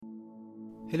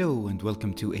Hello and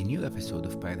welcome to a new episode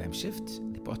of Paradigm Shift,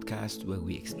 the podcast where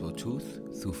we explore truth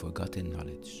through forgotten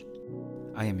knowledge.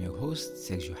 I am your host,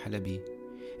 Sergio Halabi,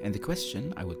 and the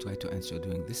question I will try to answer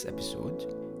during this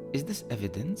episode is this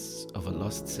evidence of a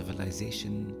lost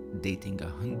civilization dating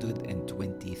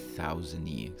 120,000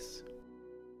 years?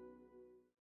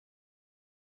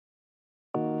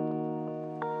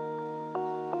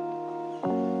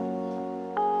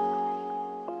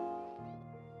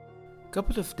 A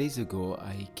couple of days ago,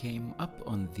 I came up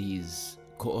on these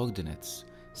coordinates.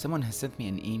 Someone has sent me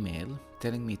an email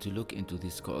telling me to look into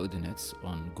these coordinates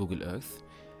on Google Earth,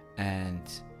 and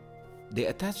they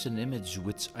attached an image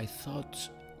which I thought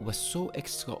was so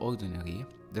extraordinary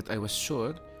that I was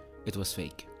sure it was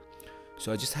fake.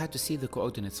 So I just had to see the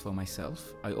coordinates for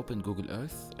myself. I opened Google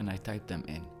Earth and I typed them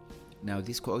in. Now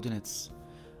these coordinates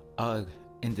are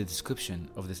in the description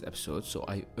of this episode, so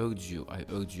I urge you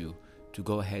to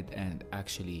go ahead and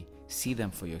actually see them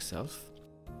for yourself.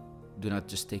 Do not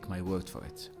just take my word for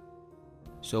it.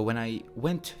 So when I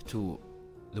went to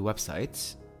the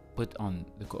website, put on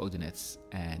the coordinates,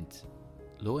 and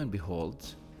lo and behold,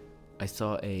 I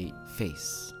saw a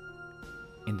face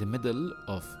in the middle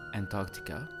of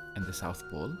Antarctica and the South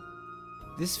Pole.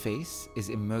 This face is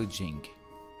emerging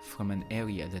from an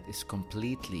area that is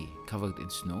completely covered in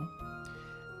snow.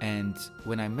 And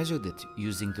when I measured it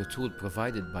using the tool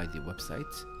provided by the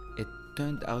website, it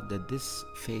turned out that this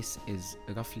face is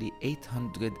roughly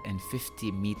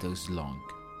 850 meters long.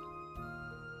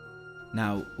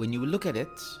 Now, when you look at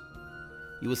it,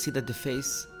 you will see that the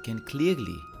face can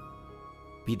clearly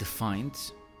be defined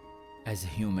as a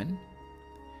human.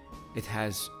 It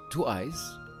has two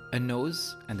eyes, a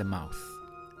nose, and a mouth,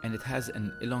 and it has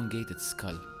an elongated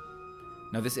skull.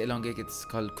 Now, this elongated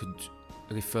skull could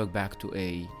refer back to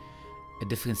a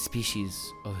different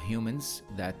species of humans.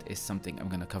 That is something I'm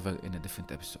going to cover in a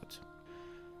different episode.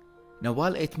 Now,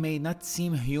 while it may not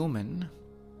seem human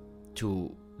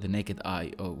to the naked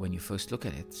eye or when you first look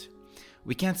at it,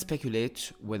 we can't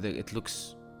speculate whether it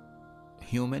looks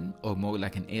human or more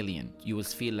like an alien. You will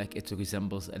feel like it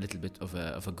resembles a little bit of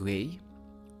a gray,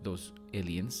 those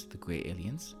aliens, the gray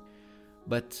aliens.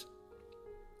 But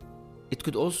it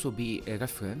could also be a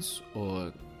reference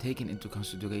or taken into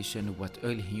consideration what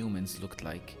early humans looked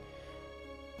like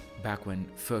back when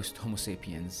first Homo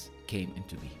sapiens came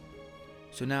into being.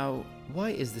 So now,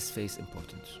 why is this face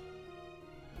important?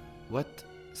 What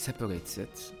separates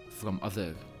it from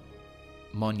other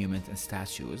monuments and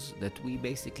statues that we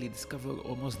basically discover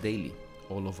almost daily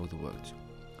all over the world?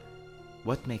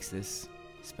 What makes this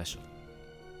special?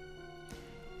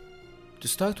 To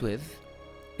start with,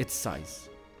 its size.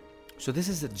 So this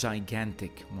is a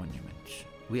gigantic monument.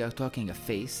 We are talking a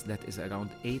face that is around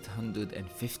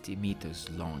 850 meters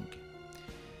long.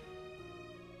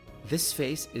 This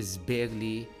face is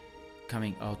barely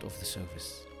coming out of the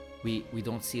surface. We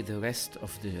don't see the rest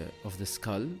of the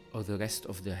skull or the rest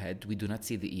of the head. We do not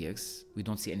see the ears. We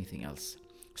don't see anything else.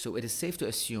 So it is safe to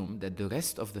assume that the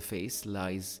rest of the face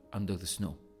lies under the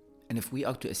snow. And if we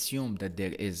are to assume that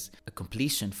there is a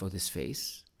completion for this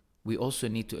face, we also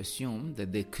need to assume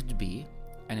that there could be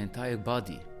an entire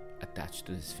body attached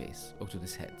to this face or to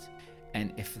this head.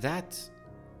 And if that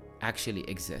actually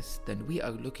exists, then we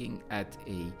are looking at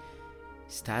a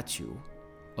statue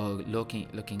or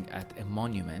looking at a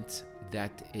monument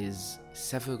that is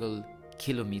several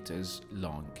kilometers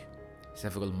long,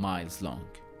 several miles long.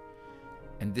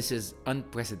 And this is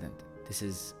unprecedented.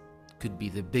 This could be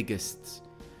the biggest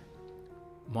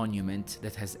monument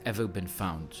that has ever been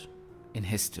found in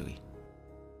history.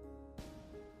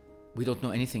 We don't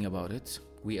know anything about it.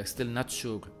 We are still not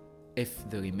sure if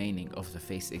the remaining of the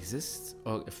face exists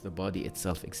or if the body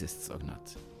itself exists or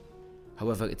not.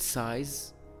 However, its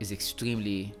size is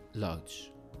extremely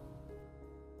large.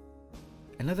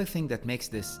 Another thing that makes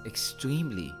this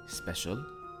extremely special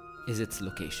is its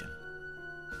location.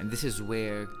 And this is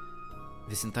where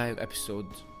this entire episode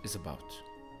is about.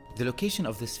 The location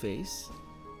of this face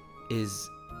is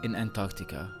in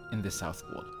Antarctica, in the South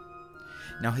Pole.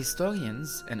 Now,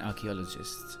 historians and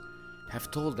archaeologists have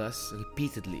told us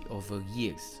repeatedly over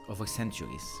years, over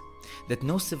centuries, that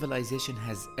no civilization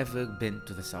has ever been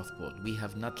to the South Pole. We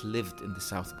have not lived in the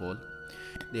South Pole.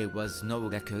 There was no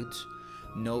record,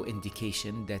 no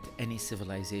indication that any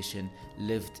civilization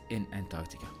lived in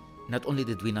Antarctica. Not only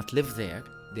did we not live there,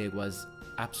 there was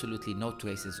absolutely no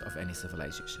traces of any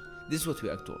civilization. This is what we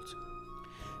are told.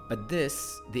 But the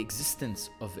existence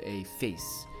of a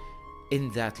face in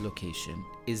that location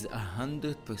is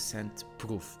 100%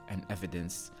 proof and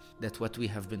evidence that what we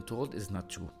have been told is not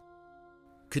true.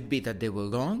 Could be that they were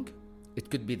wrong, it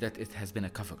could be that it has been a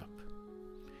cover-up.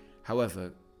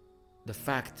 However, the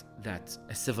fact that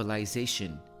a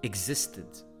civilization existed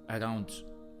around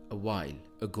a while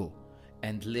ago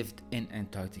and lived in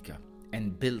Antarctica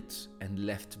and built and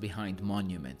left behind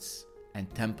monuments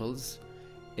and temples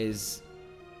is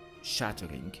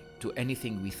shattering to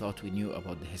anything we thought we knew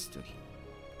about the history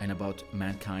and about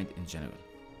mankind in general.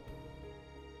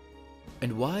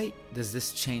 And why does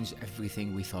this change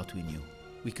everything we thought we knew?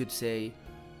 We could say,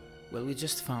 well, we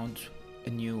just found a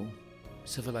new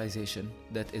civilization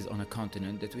that is on a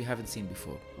continent that we haven't seen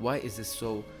before. Why is this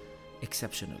so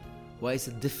exceptional? Why is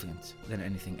it different than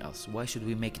anything else? Why should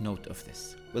we make note of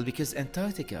this? Well, because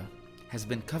Antarctica has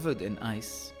been covered in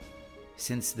ice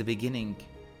since the beginning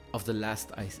of the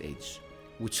last ice age,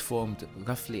 which formed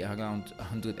roughly around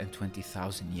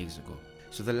 120,000 years ago.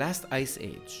 So the last ice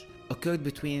age occurred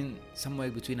somewhere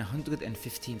between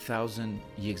 115,000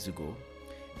 years ago,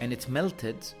 and it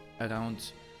melted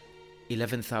around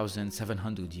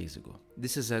 11,700 years ago.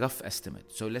 This is a rough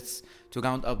estimate. So to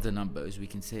round up the numbers, we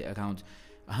can say around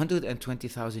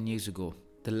 120,000 years ago,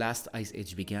 the last ice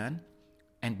age began,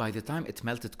 and by the time it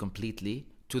melted completely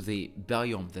to the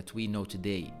biome that we know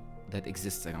today that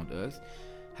exists around Earth,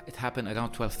 it happened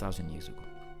around 12,000 years ago.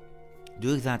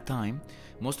 During that time,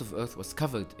 most of Earth was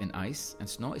covered in ice and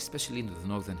snow, especially in the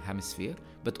northern hemisphere,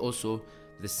 but also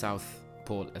the South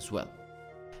Pole as well.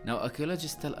 Now,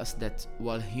 archaeologists tell us that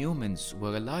while humans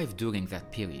were alive during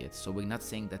that period, so we're not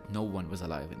saying that no one was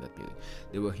alive in that period.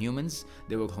 There were humans,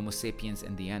 there were Homo sapiens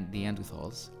and the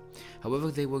Neanderthals.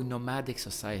 However, they were nomadic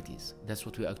societies. That's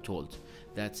what we are told.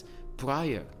 That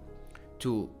prior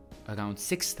to around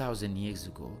 6,000 years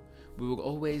ago, we were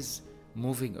always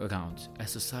moving around.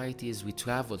 As societies, we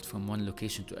traveled from one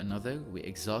location to another, we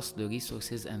exhaust the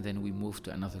resources, and then we move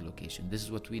to another location. This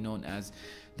is what we know as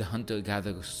the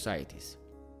hunter-gatherer societies.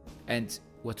 And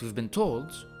what we've been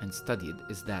told and studied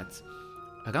is that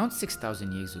around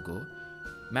 6,000 years ago,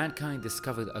 mankind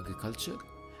discovered agriculture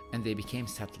and they became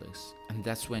settlers. And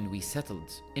that's when we settled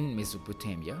in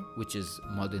Mesopotamia, which is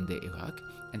modern-day Iraq,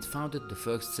 and founded the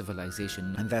first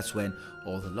civilization. And that's when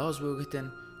all the laws were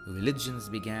written, religions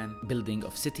began, building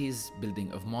of cities,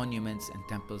 building of monuments and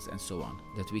temples and so on,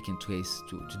 that we can trace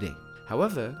to today.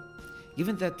 However,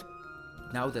 given that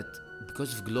now that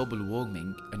because of global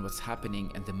warming and what's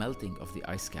happening and the melting of the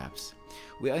ice caps,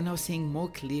 we are now seeing more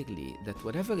clearly that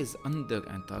whatever is under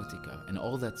Antarctica and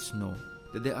all that snow,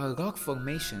 that there are rock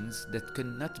formations that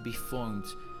cannot be formed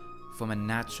from a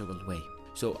natural way.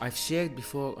 So I've shared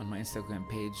before on my Instagram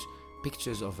page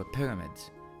pictures of a pyramid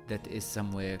that is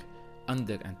somewhere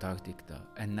under Antarctica,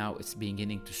 and now it's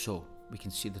beginning to show. We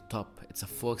can see the top. It's a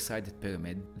four-sided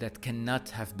pyramid that cannot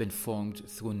have been formed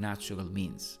through natural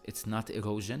means. It's not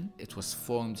erosion. It was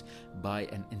formed by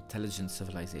an intelligent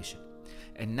civilization.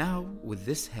 And now, with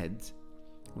this head,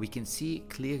 we can see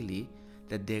clearly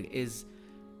that there is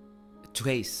a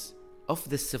trace of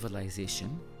this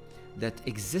civilization that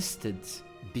existed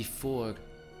before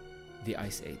the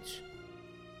Ice Age.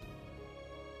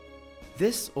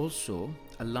 This also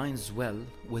aligns well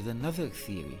with another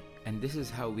theory, and this is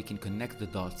how we can connect the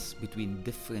dots between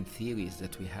different theories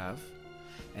that we have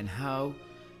and how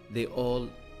they all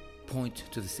point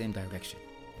to the same direction.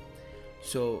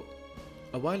 So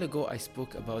a while ago I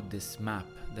spoke about this map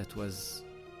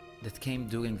that came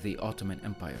during the Ottoman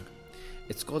Empire.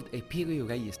 It's called a Piri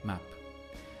Reis map.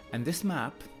 And this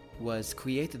map was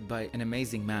created by an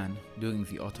amazing man during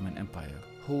the Ottoman Empire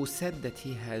who said that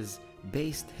he has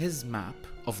based his map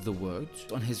of the world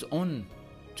on his own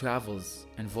travels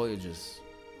and voyages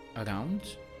around,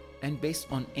 and based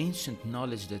on ancient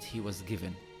knowledge that he was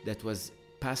given, that was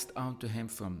passed on to him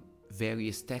from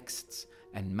various texts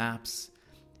and maps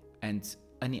and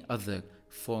any other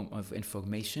form of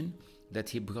information that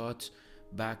he brought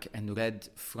back and read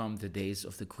from the days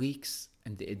of the Greeks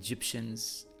and the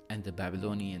Egyptians and the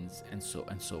Babylonians and so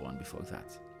on before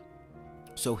that.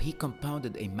 So he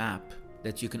compounded a map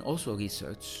that you can also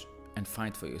research and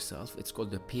find for yourself. It's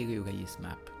called the Piri Reis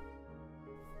map.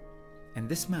 And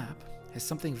this map has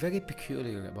something very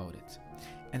peculiar about it,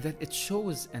 and that it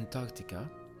shows Antarctica,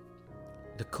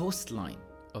 the coastline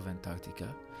of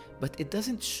Antarctica, but it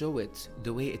doesn't show it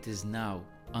the way it is now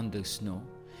under snow.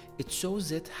 It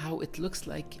shows it how it looks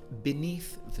like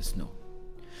beneath the snow.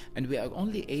 And we are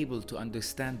only able to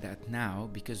understand that now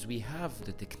because we have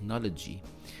the technology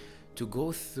to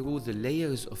go through the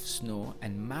layers of snow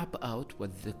and map out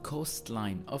what the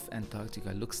coastline of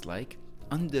Antarctica looks like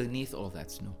underneath all that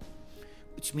snow.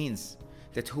 Which means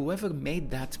that whoever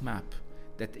made that map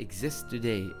that exists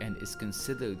today and is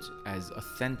considered as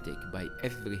authentic by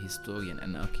every historian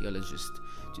and archaeologist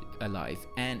alive,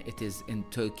 and it is in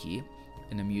Turkey,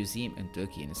 in a museum in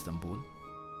Turkey, in Istanbul,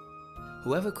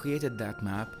 Whoever created that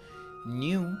map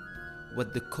knew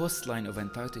what the coastline of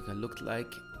Antarctica looked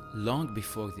like long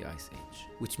before the Ice Age,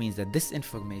 which means that this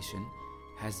information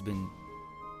has been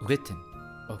written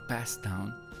or passed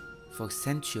down for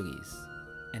centuries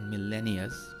and millennia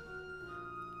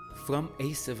from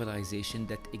a civilization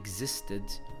that existed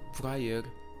prior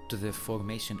to the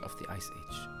formation of the Ice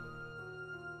Age.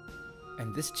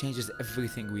 And this changes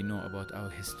everything we know about our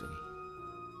history.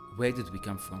 Where did we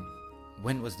come from?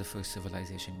 When was the first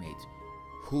civilization made?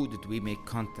 Who did we make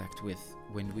contact with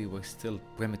when we were still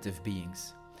primitive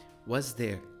beings? Was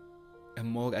there a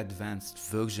more advanced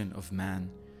version of man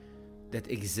that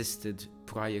existed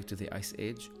prior to the Ice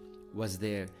Age? Was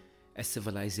there a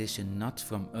civilization not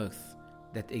from Earth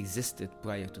that existed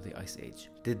prior to the Ice Age?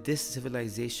 Did this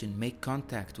civilization make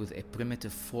contact with a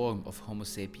primitive form of Homo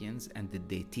sapiens, and did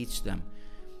they teach them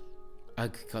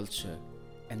agriculture,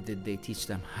 and did they teach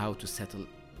them how to settle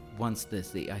once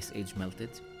the Ice Age melted?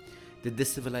 Did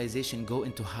this civilization go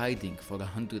into hiding for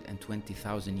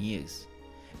 120,000 years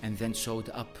and then showed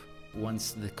up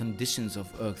once the conditions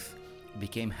of Earth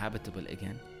became habitable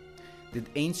again? Did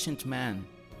ancient man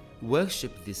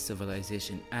worship this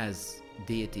civilization as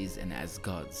deities and as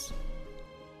gods?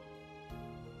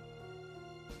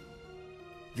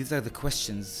 These are the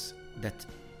questions that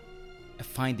a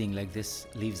finding like this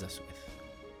leaves us with.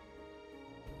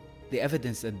 The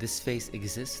evidence that this face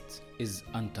exists is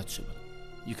untouchable.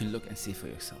 You can look and see for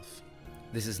yourself.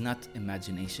 This is not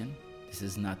imagination. This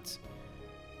is not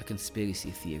a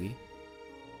conspiracy theory.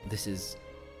 This is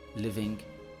living,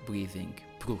 breathing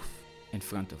proof in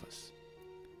front of us.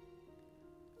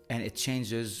 And it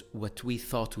changes what we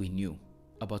thought we knew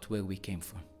about where we came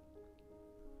from.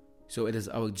 So it is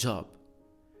our job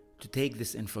to take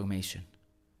this information,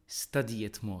 study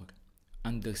it more,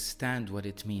 understand what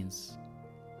it means,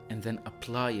 and then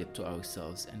apply it to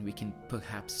ourselves, and we can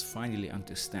perhaps finally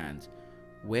understand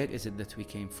where is it that we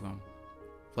came from,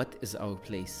 what is our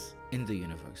place in the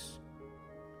universe,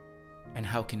 and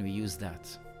how can we use that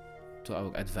to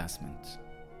our advancement.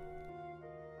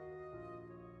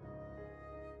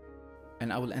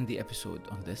 And I will end the episode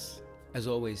on this. As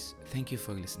always, thank you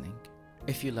for listening.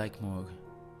 If you like more,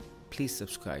 please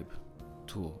subscribe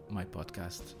to my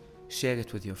podcast. Share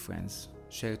it with your friends.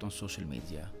 Share it on social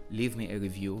media. Leave me a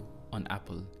review on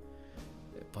Apple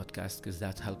Podcast, because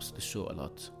that helps the show a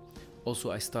lot.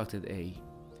 Also, I started a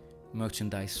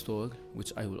merchandise store,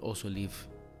 which I will also leave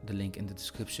the link in the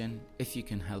description. If you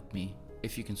can help me,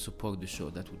 if you can support the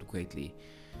show, that would be greatly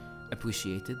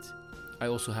appreciated. I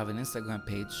also have an Instagram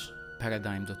page,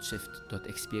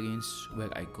 paradigm.shift.experience, where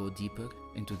I go deeper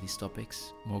into these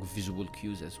topics, more visual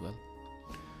cues as well.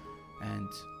 And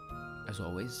as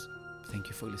always, thank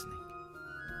you for listening.